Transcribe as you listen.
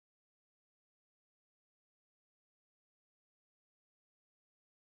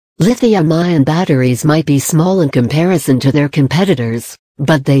Lithium-ion batteries might be small in comparison to their competitors,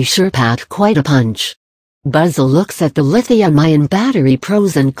 but they sure pack quite a punch. Buzzle looks at the lithium-ion battery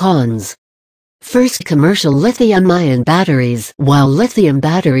pros and cons. First, commercial lithium-ion batteries. While lithium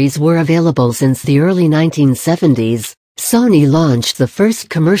batteries were available since the early 1970s, Sony launched the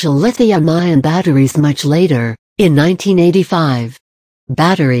first commercial lithium-ion batteries much later, in 1985.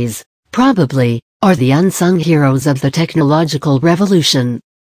 Batteries, probably, are the unsung heroes of the technological revolution.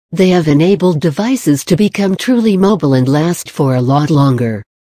 They have enabled devices to become truly mobile and last for a lot longer.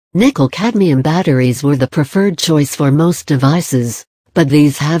 Nickel-cadmium batteries were the preferred choice for most devices, but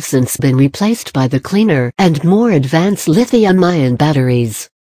these have since been replaced by the cleaner and more advanced lithium-ion batteries.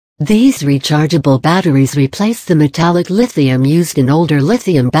 These rechargeable batteries replace the metallic lithium used in older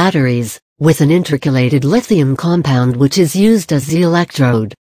lithium batteries, with an intercalated lithium compound which is used as the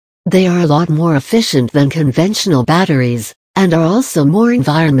electrode. They are a lot more efficient than conventional batteries, and are also more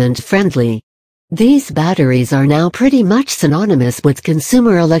environment-friendly. These batteries are now pretty much synonymous with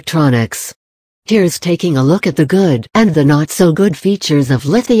consumer electronics. Here's taking a look at the good and the not-so-good features of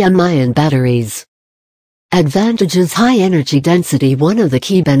lithium-ion batteries. Advantages: high energy density. One of the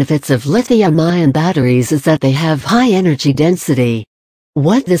key benefits of lithium-ion batteries is that they have high energy density.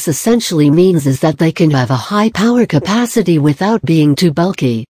 What this essentially means is that they can have a high power capacity without being too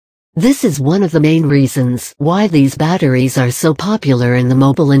bulky. This is one of the main reasons why these batteries are so popular in the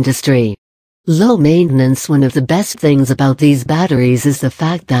mobile industry. Low maintenance. One of the best things about these batteries is the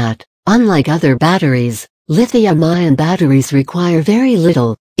fact that, unlike other batteries, lithium-ion batteries require very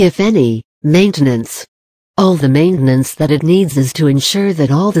little, if any, maintenance. All the maintenance that it needs is to ensure that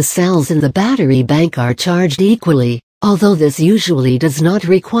all the cells in the battery bank are charged equally, although this usually does not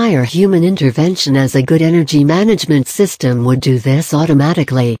require human intervention, as a good energy management system would do this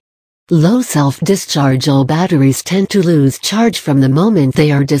automatically. Low self-discharge. All batteries tend to lose charge from the moment they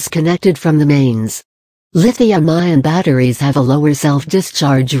are disconnected from the mains. Lithium-ion batteries have a lower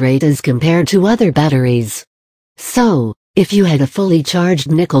self-discharge rate as compared to other batteries. So, if you had a fully charged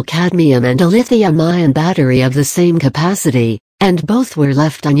nickel-cadmium and a lithium-ion battery of the same capacity, and both were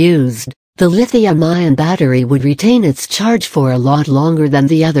left unused, the lithium-ion battery would retain its charge for a lot longer than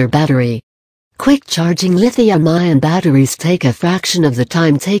the other battery. Quick charging. Lithium-ion batteries take a fraction of the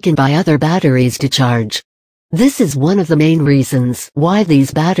time taken by other batteries to charge. This is one of the main reasons why these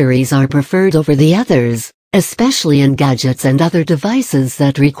batteries are preferred over the others, especially in gadgets and other devices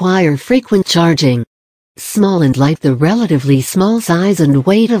that require frequent charging. Small and light. The relatively small size and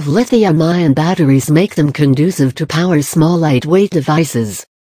weight of lithium-ion batteries make them conducive to power small lightweight devices.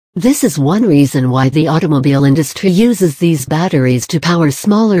 This is one reason why the automobile industry uses these batteries to power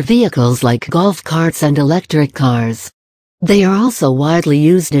smaller vehicles like golf carts and electric cars. They are also widely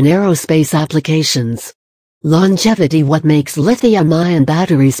used in aerospace applications. Longevity. What makes lithium-ion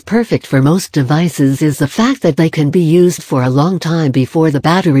batteries perfect for most devices is the fact that they can be used for a long time before the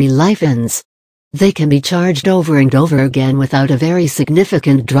battery life ends. They can be charged over and over again without a very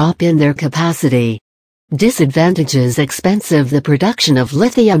significant drop in their capacity. Disadvantages: expensive. The production of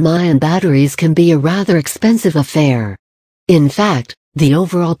lithium-ion batteries can be a rather expensive affair. In fact, the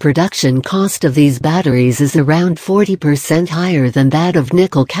overall production cost of these batteries is around 40% higher than that of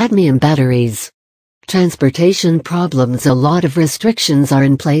nickel-cadmium batteries. Transportation problems. A lot of restrictions are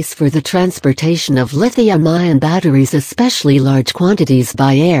in place for the transportation of lithium-ion batteries, especially large quantities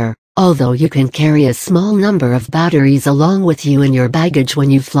by air, although you can carry a small number of batteries along with you in your baggage when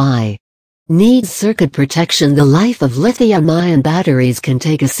you fly. Needs circuit protection. The life of lithium-ion batteries can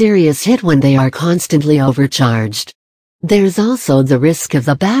take a serious hit when they are constantly overcharged. There's also the risk of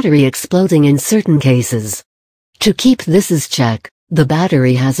the battery exploding in certain cases. To keep this in check, the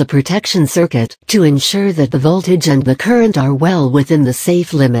battery has a protection circuit to ensure that the voltage and the current are well within the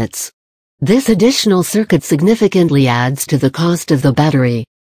safe limits. This additional circuit significantly adds to the cost of the battery.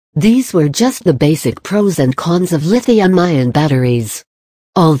 These were just the basic pros and cons of lithium-ion batteries.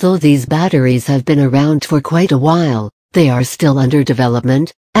 Although these batteries have been around for quite a while, they are still under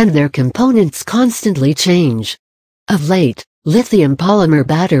development, and their components constantly change. Of late, lithium polymer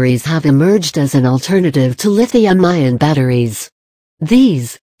batteries have emerged as an alternative to lithium-ion batteries.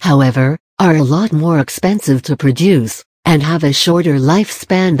 These, however, are a lot more expensive to produce, and have a shorter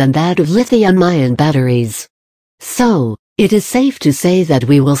lifespan than that of lithium-ion batteries. So, it is safe to say that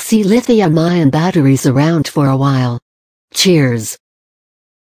we will see lithium-ion batteries around for a while. Cheers!